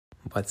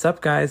What's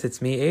up, guys?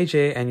 It's me,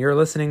 AJ, and you're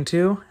listening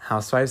to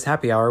Housewives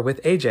Happy Hour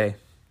with AJ.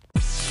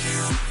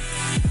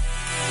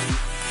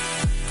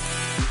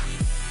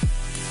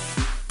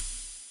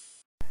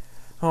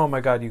 Oh my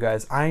god, you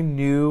guys. I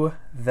knew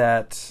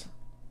that,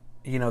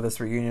 this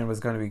reunion was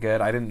going to be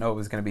good. I didn't know it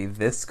was going to be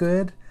this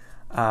good.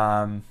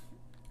 But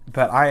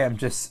I am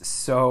just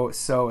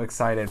so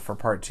excited for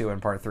part 2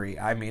 and part 3.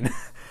 I mean,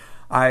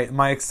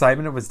 my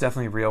excitement was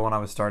definitely real when I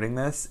was starting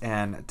this,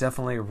 and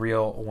definitely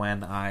real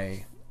when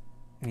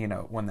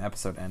when the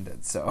episode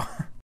ended. So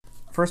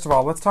first of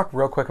all, let's talk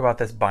real quick about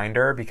this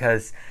binder,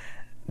 because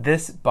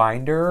this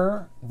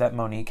binder that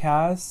Monique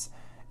has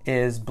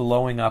is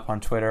blowing up on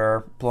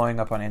Twitter, blowing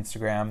up on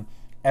Instagram,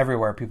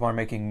 everywhere. People are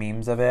making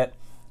memes of it.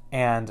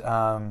 And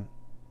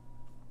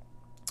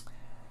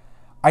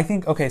I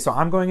think, so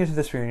I'm going into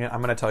this reunion,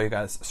 I'm going to tell you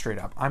guys straight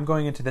up, I'm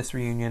going into this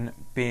reunion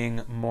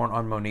being more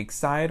on Monique's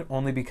side,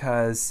 only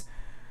because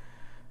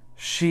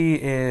she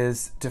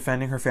is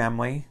defending her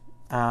family.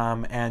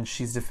 And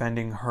she's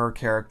defending her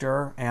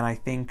character, and I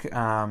think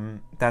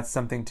that's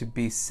something to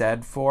be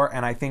said for.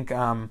 And I think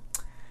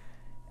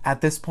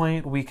at this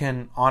point we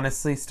can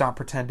honestly stop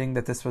pretending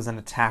that this was an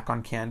attack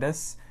on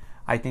Candace.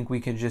 I think we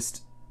can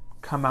just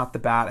come out the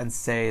bat and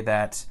say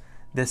that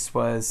this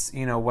was,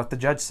 what the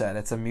judge said.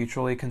 It's a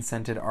mutually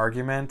consented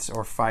argument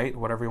or fight,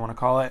 whatever you want to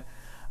call it.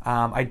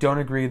 I don't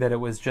agree that it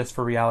was just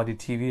for reality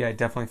TV. I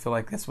definitely feel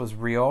like this was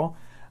real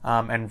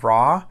and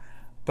raw,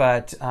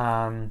 but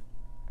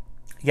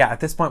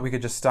at this point we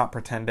could just stop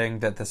pretending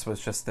that this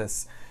was just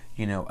this,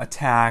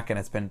 attack, and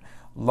it's been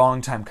a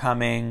long time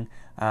coming.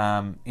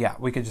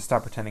 We could just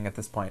stop pretending at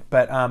this point.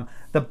 But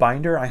the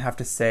binder, I have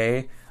to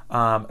say,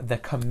 the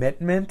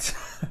commitment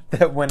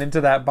that went into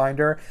that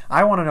binder,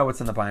 I want to know what's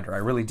in the binder. I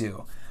really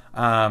do.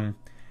 And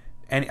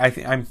I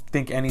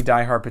think any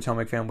diehard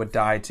Potomac fan would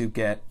die to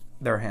get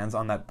their hands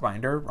on that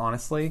binder,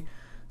 honestly.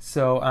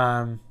 So,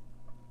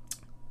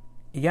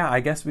 I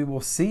guess we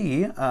will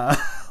see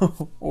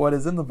what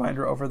is in the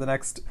binder over the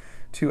next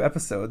 2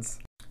 episodes.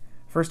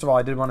 First of all,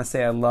 I did want to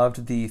say I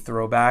loved the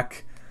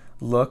throwback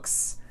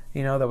looks,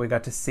 that we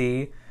got to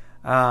see.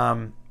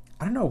 I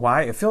don't know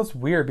why. It feels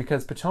weird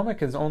because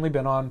Potomac has only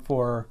been on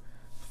for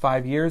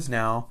 5 years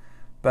now,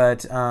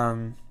 but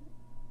I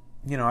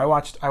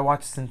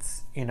watched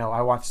since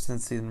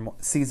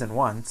season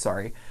 1.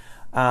 Sorry.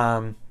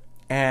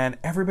 And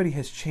everybody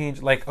has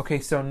changed.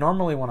 So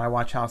normally when I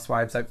watch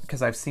Housewives,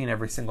 because I've seen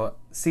every single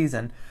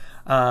season,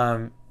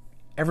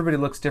 everybody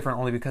looks different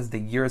only because the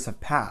years have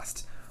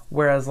passed.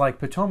 Whereas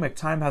Potomac,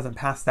 time hasn't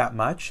passed that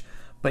much,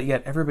 but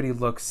yet everybody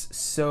looks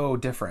so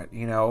different,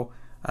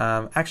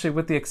 actually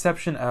with the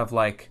exception of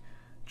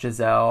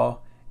Gizelle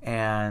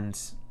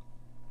and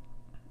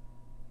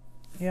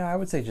I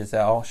would say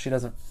Gizelle. She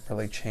doesn't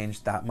really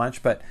change that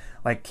much, but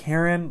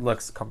Karen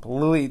looks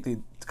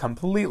completely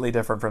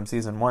different from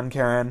season 1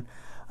 Karen.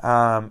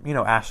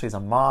 Ashley's a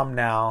mom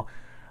now.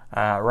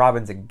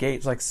 Robin's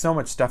engaged. So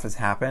much stuff has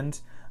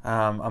happened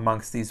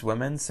amongst these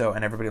women.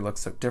 And everybody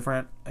looks so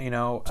different,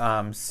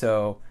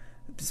 so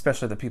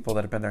especially the people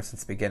that have been there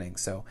since the beginning.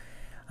 So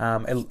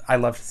I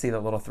love to see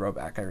that little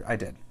throwback. I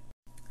did.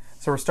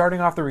 So we're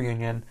starting off the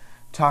reunion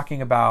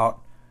talking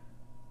about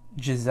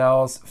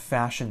Gizelle's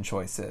fashion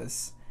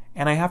choices.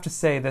 And I have to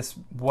say, this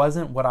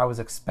wasn't what I was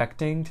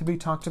expecting to be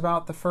talked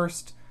about the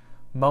first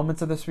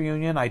moments of this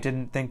reunion. I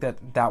didn't think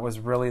that was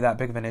really that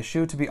big of an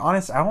issue. To be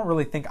honest, I don't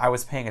really think I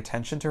was paying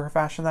attention to her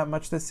fashion that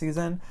much this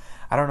season.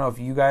 I don't know if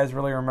you guys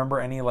really remember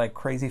any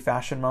crazy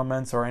fashion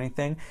moments or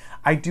anything.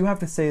 I do have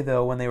to say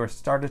though, when they were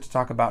started to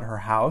talk about her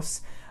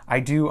house, I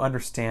do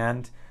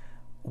understand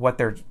what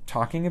they're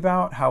talking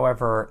about.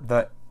 However,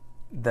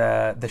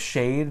 the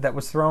shade that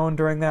was thrown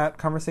during that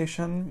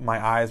conversation,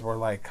 my eyes were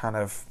kind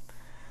of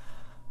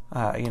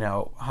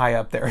high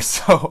up there.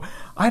 So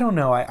I don't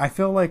know. I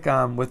feel with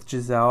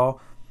Gizelle,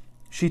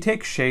 she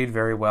takes shade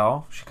very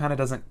well. She kind of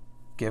doesn't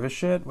give a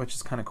shit, which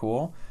is kind of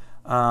cool.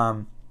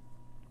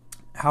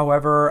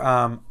 However,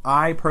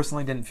 I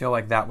personally didn't feel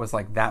like that was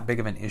that big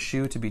of an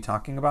issue to be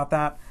talking about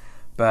that.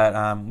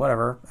 But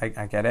whatever,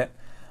 I get it.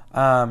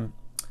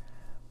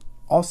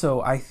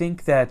 Also, I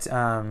think that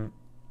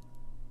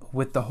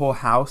with the whole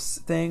house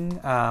thing,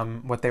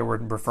 what they were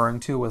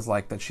referring to was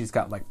that she's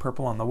got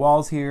purple on the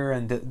walls here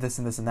and this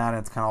and this and that, and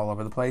it's kind of all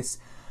over the place.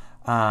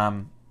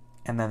 And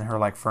then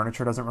her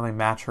furniture doesn't really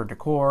match her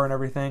decor and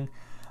everything.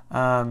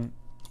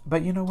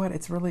 But you know what?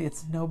 It's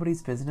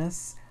nobody's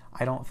business.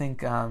 I don't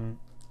think I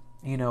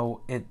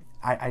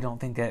don't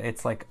think that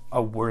it's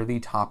a worthy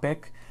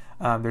topic.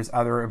 There's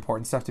other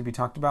important stuff to be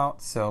talked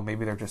about, so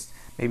maybe they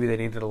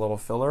needed a little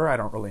filler. I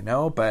don't really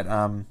know, but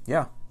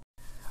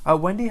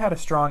Wendy had a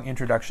strong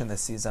introduction this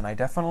season. I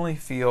definitely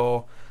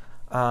feel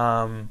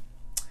it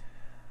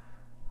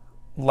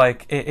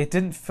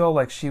didn't feel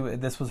like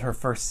this was her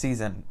first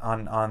season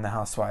on the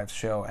Housewives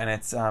show, and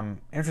it's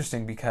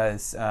interesting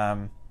because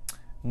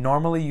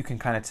normally you can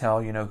kind of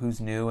tell who's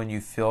new, and you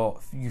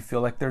feel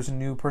like there's a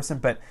new person,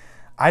 but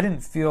I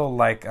didn't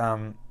feel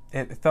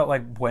it felt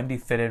like Wendy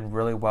fit in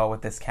really well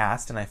with this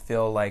cast, and I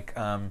feel like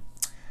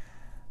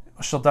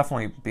she'll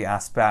definitely be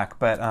asked back,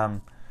 but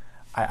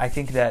I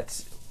think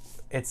that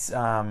it's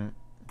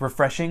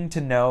refreshing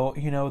to know,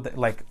 that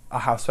like a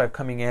housewife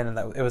coming in and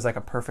that it was like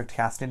a perfect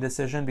casting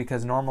decision,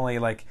 because normally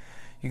like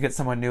you get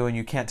someone new and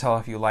you can't tell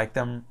if you like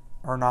them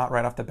or not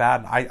right off the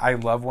bat. I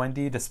love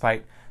Wendy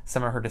despite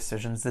some of her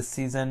decisions this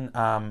season.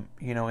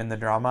 In the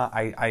drama,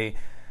 I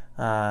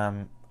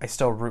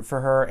still root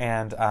for her,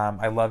 and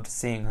I loved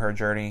seeing her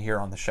journey here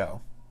on the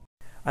show.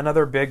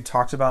 Another big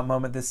talked about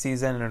moment this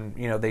season,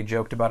 and they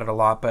joked about it a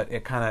lot, but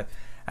it kind of,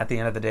 at the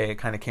end of the day, it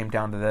kind of came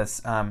down to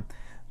this.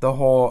 The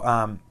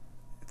whole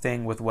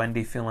thing with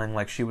Wendy feeling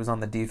like she was on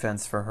the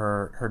defense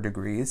for her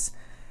degrees.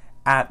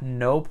 At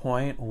no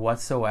point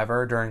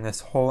whatsoever during this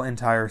whole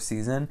entire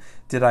season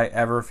did I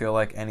ever feel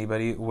like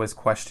anybody was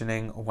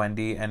questioning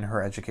Wendy and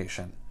her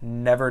education.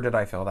 Never did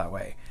I feel that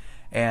way.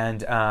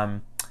 And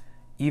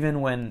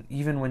even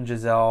when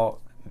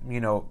Giselle,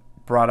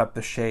 brought up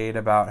the shade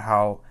about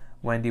how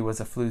Wendy was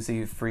a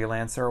floozy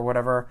freelancer or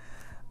whatever,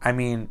 I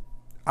mean,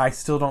 I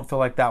still don't feel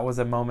like that was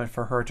a moment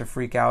for her to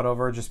freak out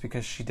over, just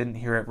because she didn't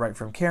hear it right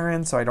from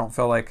Karen. So I don't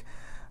feel like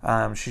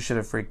she should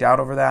have freaked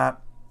out over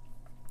that.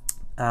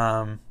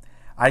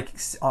 I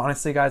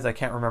honestly, guys, I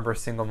can't remember a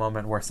single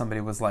moment where somebody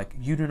was like,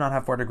 "You do not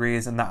have 4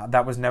 degrees," and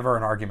that was never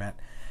an argument.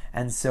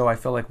 And so I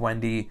feel like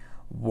Wendy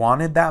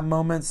wanted that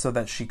moment so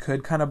that she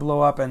could kind of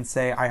blow up and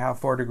say, "I have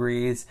 4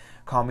 degrees.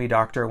 Call me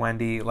Dr.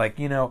 Wendy." Like,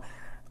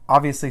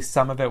 obviously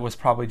some of it was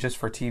probably just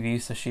for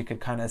TV, so she could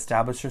kind of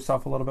establish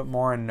herself a little bit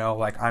more and know,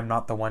 like, I'm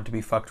not the one to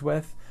be fucked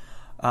with.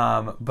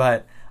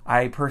 But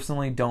I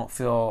personally don't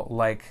feel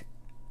like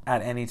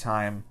at any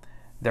time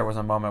there was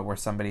a moment where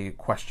somebody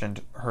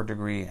questioned her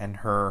degree and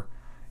her,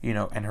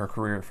 and her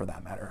career for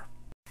that matter.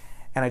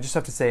 And I just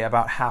have to say,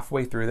 about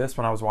halfway through this,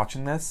 when I was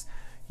watching this,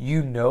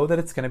 that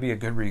it's going to be a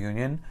good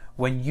reunion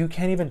when you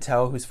can't even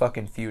tell who's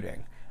fucking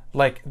feuding.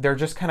 Like, they're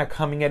just kind of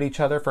coming at each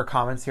other for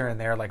comments here and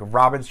there. Like,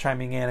 Robin's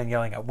chiming in and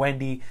yelling at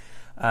Wendy.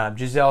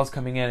 Giselle's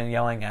coming in and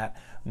yelling at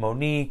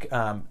Monique.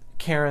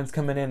 Karen's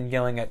coming in and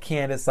yelling at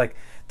Candace. Like,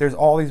 there's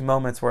all these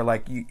moments where,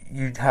 like,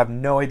 you have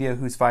no idea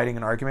who's fighting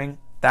and arguing.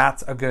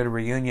 That's a good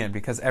reunion,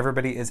 because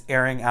everybody is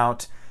airing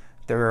out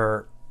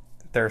their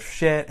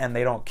shit, and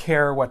they don't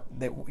care what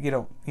they,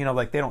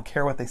 like, they don't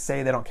care what they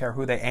say. They don't care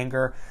who they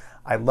anger.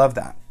 I love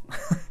that.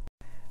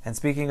 And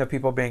speaking of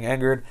people being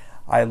angered,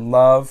 I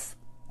love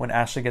when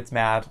Ashley gets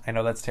mad. I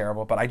know that's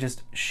terrible, but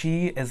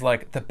she is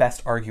like the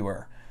best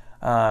arguer.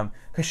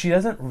 Because she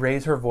doesn't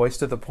raise her voice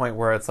to the point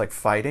where it's like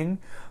fighting,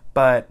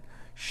 but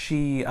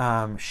she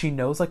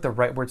knows like the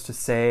right words to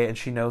say, and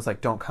she knows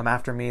like, don't come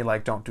after me,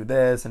 like, don't do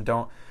this, and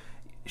don't.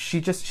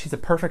 She's a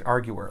perfect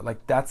arguer.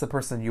 Like, that's the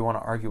person you want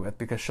to argue with,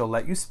 because she'll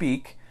let you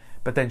speak,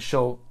 but then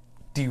she'll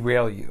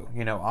derail you,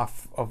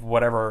 off of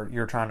whatever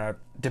you're trying to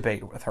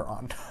debate with her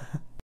on.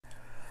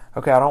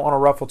 Okay, I don't want to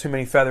ruffle too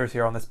many feathers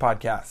here on this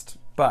podcast,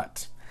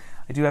 but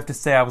I do have to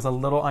say I was a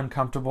little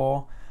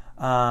uncomfortable,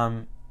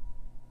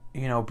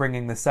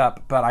 bringing this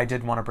up, but I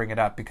did want to bring it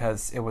up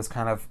because it was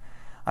kind of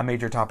a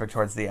major topic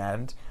towards the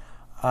end.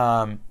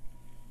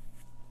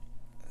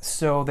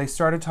 So they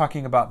started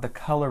talking about the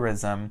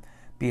colorism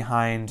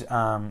behind,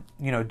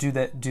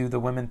 do the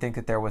women think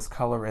that there was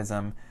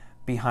colorism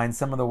behind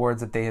some of the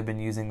words that they have been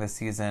using this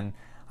season,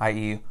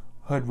 i.e.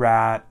 hood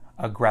rat,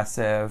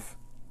 aggressive,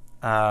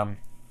 and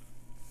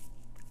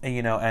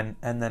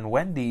then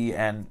Wendy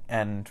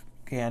and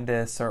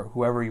Candace, or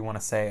whoever you want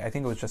to say, I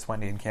think it was just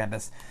Wendy and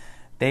Candace,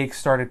 they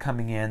started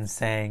coming in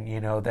saying,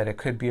 that it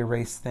could be a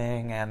race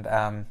thing.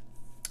 And,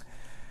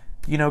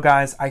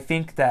 guys, I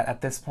think that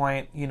at this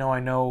point, I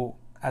know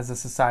as a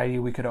society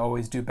we could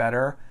always do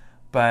better,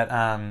 but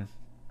I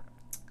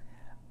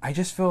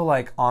just feel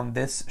like on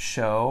this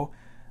show,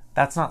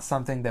 that's not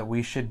something that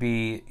we should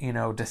be,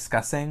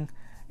 discussing,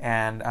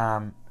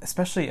 and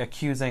especially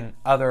accusing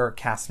other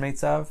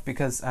castmates of,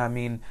 because, I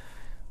mean,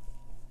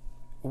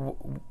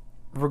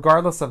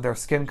 regardless of their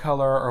skin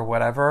color or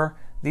whatever,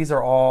 these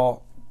are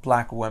all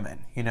black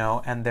women,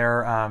 and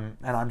they're, and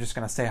I'm just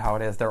going to say how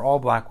it is, they're all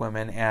black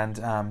women,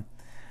 and,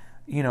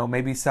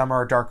 maybe some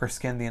are darker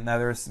skinned than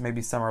others,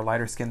 maybe some are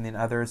lighter skinned than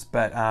others,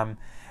 but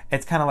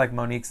it's kind of like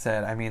Monique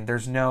said, I mean,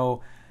 there's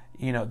no,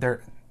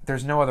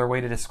 there's no other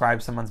way to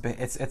describe someone's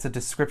it's a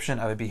description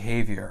of a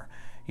behavior,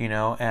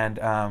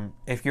 and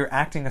if you're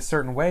acting a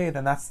certain way,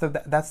 then that's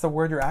the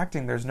word you're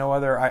acting. There's no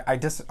other.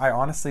 I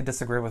honestly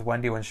disagree with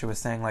Wendy when she was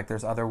saying like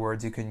there's other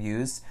words you can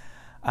use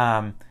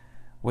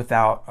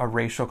without a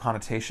racial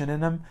connotation in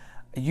them.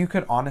 You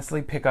could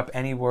honestly pick up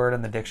any word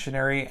in the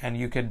dictionary and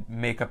you could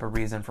make up a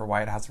reason for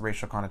why it has a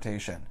racial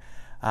connotation.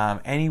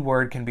 Any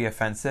word can be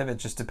offensive. It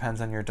just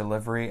depends on your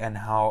delivery and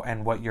how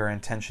and what your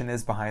intention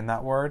is behind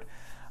that word.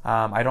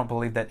 I don't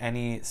believe that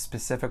any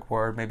specific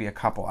word, maybe a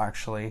couple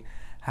actually,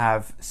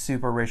 have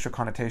super racial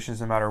connotations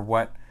no matter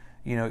what,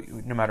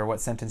 no matter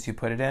what sentence you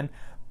put it in.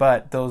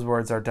 But those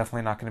words are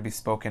definitely not going to be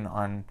spoken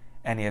on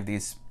any of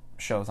these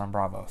shows on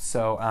Bravo.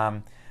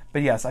 So,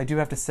 but yes, I do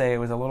have to say it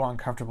was a little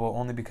uncomfortable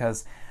only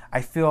because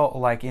I feel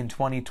like in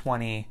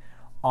 2020,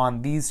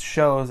 on these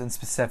shows in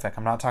specific,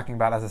 I'm not talking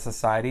about as a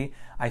society,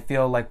 I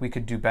feel like we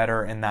could do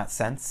better in that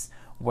sense,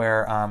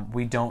 where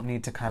we don't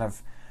need to kind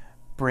of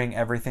bring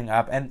everything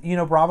up. And,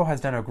 Bravo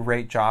has done a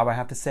great job, I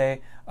have to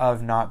say,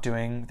 of not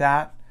doing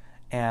that.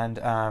 And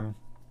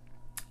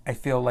I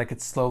feel like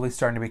it's slowly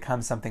starting to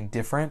become something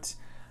different.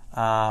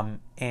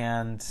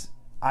 And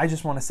I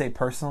just want to say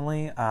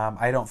personally,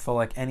 I don't feel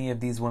like any of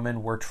these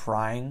women were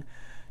trying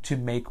to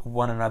make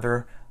one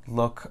another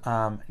look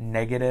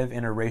negative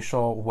in a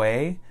racial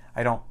way.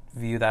 I don't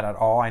view that at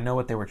all. I know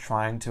what they were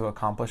trying to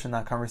accomplish in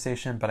that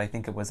conversation, but I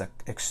think it was an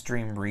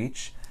extreme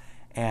reach.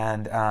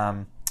 And,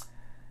 I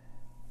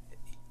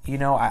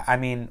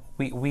mean,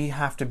 we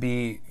have to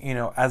be,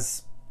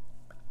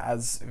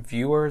 as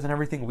viewers and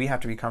everything, we have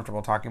to be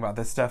comfortable talking about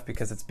this stuff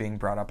because it's being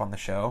brought up on the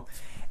show.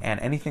 And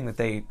anything that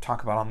they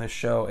talk about on this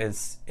show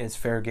is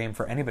fair game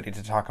for anybody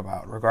to talk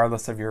about,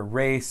 regardless of your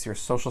race, your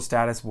social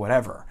status,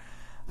 whatever.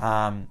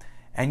 And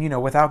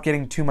without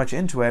getting too much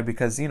into it,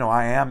 because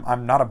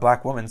I'm not a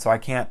black woman, so I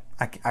can't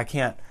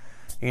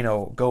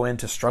go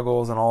into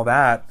struggles and all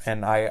that,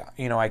 and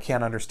I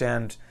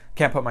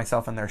can't put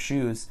myself in their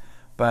shoes.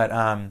 But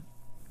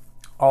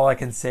all I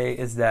can say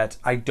is that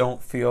I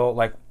don't feel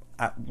like,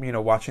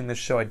 watching this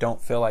show, I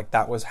don't feel like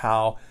that was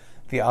how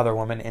the other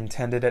woman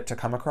intended it to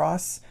come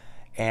across.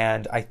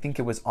 And I think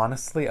it was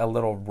honestly a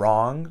little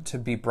wrong to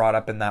be brought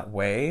up in that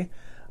way,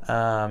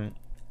 and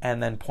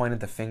then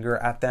pointed the finger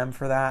at them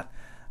for that.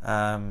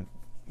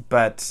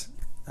 But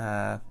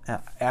I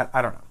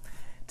don't know.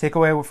 Take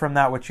away from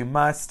that what you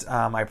must.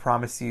 I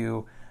promise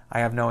you, I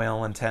have no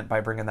ill intent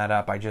by bringing that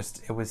up.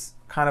 It was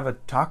kind of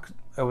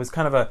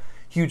a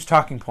huge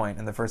talking point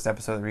in the first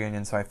episode of the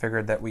reunion, so I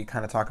figured that we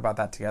kind of talk about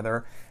that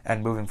together,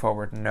 and moving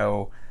forward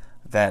know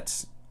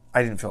that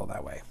I didn't feel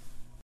that way.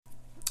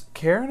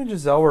 Karen and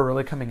Giselle were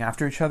really coming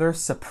after each other,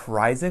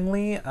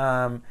 surprisingly.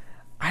 I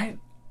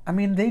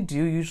mean, they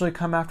do usually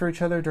come after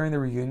each other during the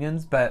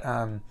reunions, but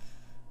I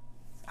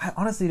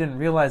honestly didn't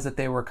realize that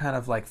they were kind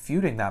of like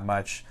feuding that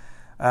much.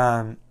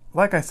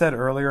 Like I said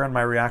earlier in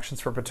my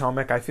reactions for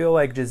Potomac, I feel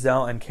like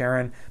Giselle and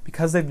Karen,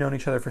 because they've known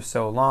each other for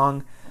so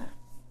long,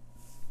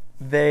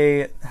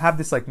 they have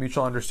this like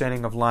mutual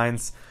understanding of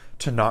lines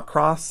to not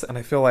cross, and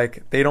I feel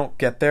like they don't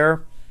get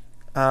there.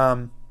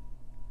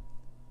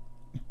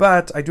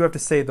 But I do have to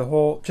say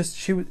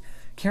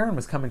Karen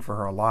was coming for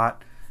her a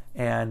lot,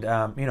 and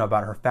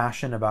about her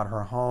fashion, about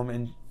her home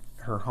and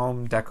her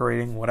home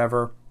decorating,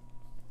 whatever,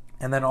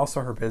 and then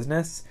also her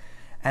business,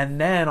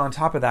 and then on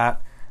top of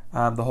that,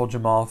 the whole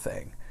Jamal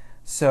thing.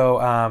 So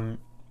I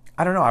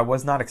don't know. I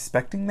was not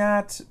expecting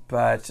that,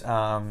 but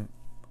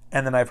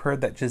and then I've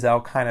heard that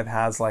Giselle kind of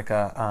has like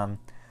a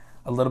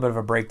little bit of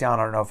a breakdown.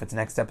 I don't know if it's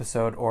next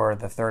episode or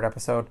the third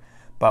episode,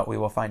 but we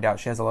will find out.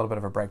 She has a little bit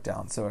of a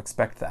breakdown, so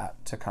expect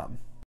that to come.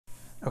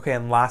 Okay,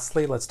 and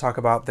lastly, let's talk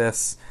about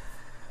this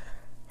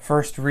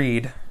first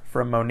read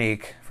from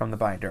Monique from the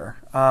binder.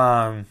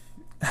 Oh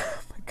my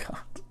God.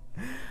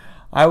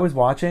 I was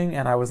watching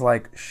and I was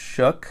like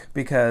shook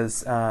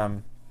because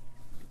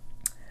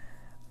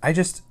I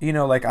just,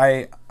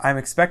 I'm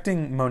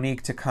expecting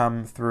Monique to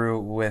come through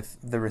with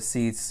the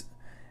receipts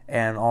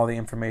and all the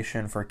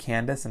information for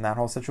Candace and that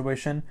whole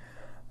situation.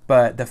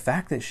 But the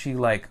fact that she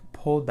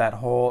pulled that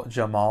whole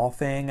Jamal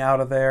thing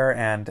out of there,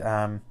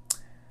 and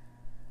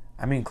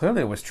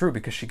clearly it was true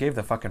because she gave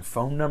the fucking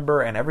phone number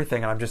and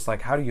everything, and I'm just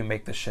like, how do you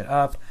make this shit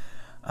up?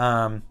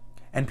 And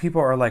people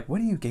are like, what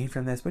do you gain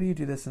from this? What do you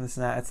do this and this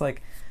and that? It's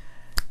like,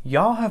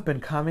 y'all have been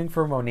coming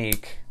for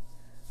Monique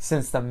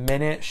since the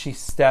minute she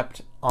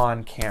stepped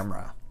on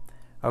camera.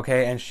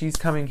 Okay, and she's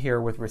coming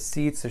here with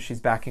receipts, so she's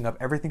backing up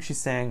everything she's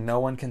saying. No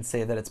one can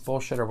say that it's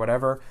bullshit or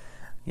whatever,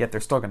 yet they're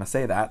still going to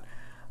say that.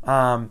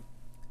 I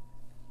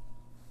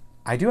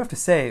do have to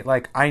say,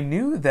 I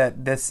knew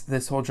that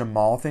this whole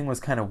Jamal thing was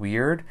kind of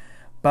weird,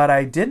 but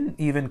I didn't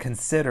even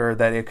consider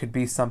that it could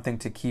be something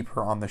to keep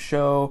her on the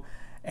show,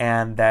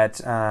 and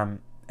that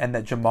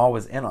Jamal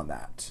was in on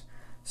that.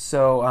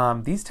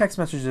 So these text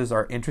messages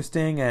are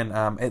interesting,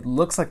 and it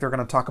looks like they're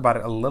going to talk about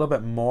it a little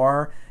bit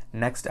more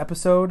next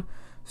episode.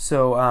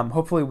 So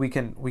hopefully we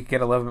get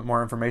a little bit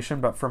more information.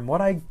 But from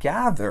what I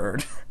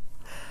gathered,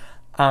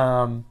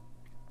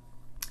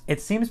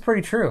 it seems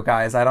pretty true,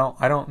 guys. I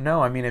don't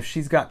know. I mean, if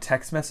she's got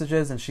text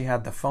messages and she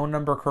had the phone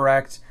number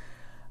correct,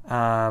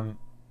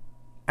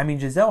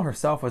 Giselle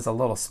herself was a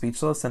little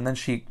speechless, and then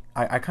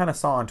I kind of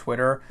saw on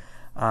Twitter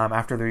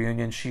after the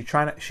reunion, she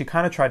kind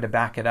of tried to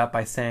back it up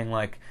by saying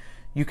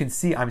you can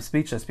see I'm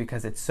speechless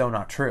because it's so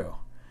not true.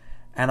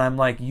 And I'm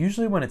like,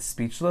 usually when it's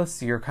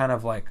speechless, you're kind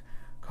of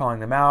calling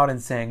them out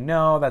and saying,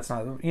 no, that's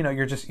not,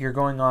 you're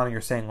going on and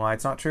you're saying why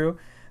it's not true.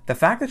 The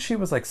fact that she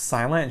was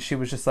silent and she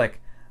was just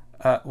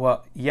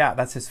well, yeah,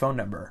 that's his phone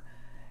number.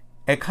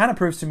 It kind of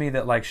proves to me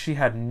that she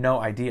had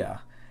no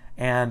idea.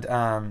 And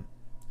I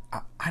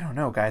don't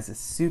know, guys, it's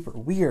super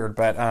weird,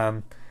 but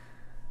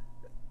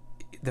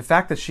the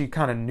fact that she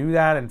kind of knew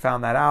that and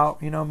found that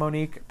out,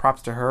 Monique,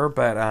 props to her.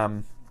 But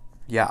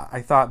yeah,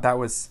 I thought that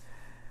was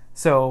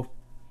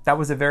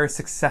a very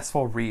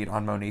successful read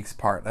on Monique's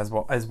part, as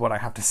well as what I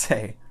have to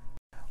say.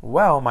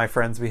 Well, my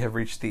friends, we have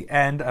reached the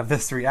end of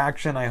this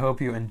reaction. I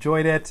hope you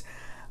enjoyed it.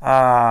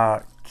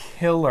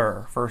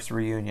 Killer first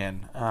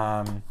reunion.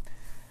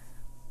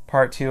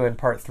 Part 2 and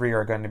Part 3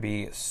 are going to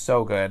be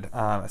so good,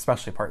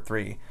 especially Part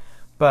 3.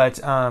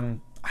 But I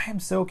am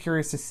so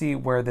curious to see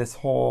where this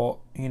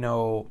whole,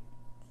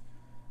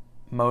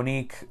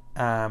 Monique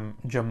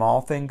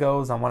Jamal thing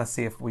goes. I want to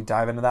see if we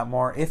dive into that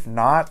more. If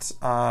not,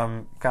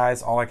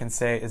 guys, all I can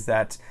say is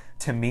that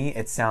to me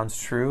it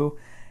sounds true,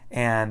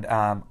 and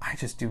I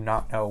just do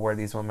not know where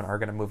these women are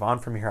going to move on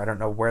from here. I don't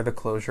know where the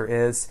closure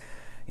is.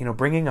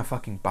 Bringing a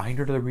fucking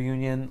binder to the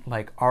reunion,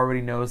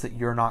 already knows that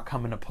you're not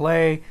coming to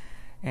play,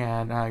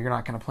 and you're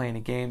not going to play any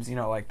games.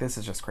 This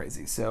is just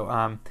crazy.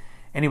 So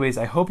anyways,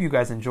 I hope you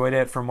guys enjoyed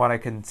it. From what I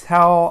can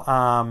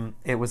tell,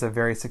 it was a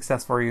very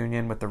successful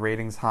reunion with the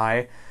ratings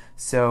high.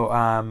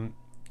 So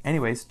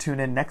anyways, tune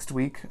in next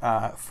week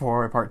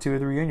for Part 2 of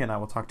the reunion. I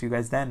will talk to you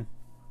guys then.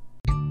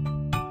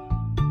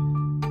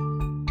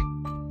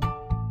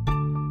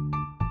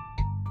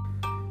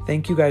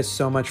 Thank you guys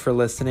so much for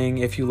listening.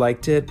 If you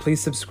liked it, please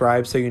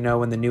subscribe so you know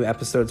when the new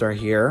episodes are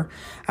here.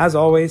 As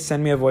always,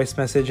 send me a voice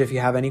message if you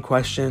have any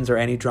questions or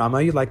any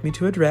drama you'd like me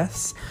to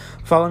address.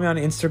 Follow me on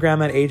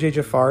Instagram at AJ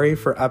Jafari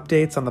for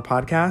updates on the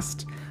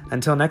podcast.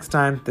 Until next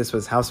time, this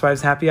was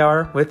Housewives Happy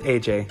Hour with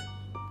AJ.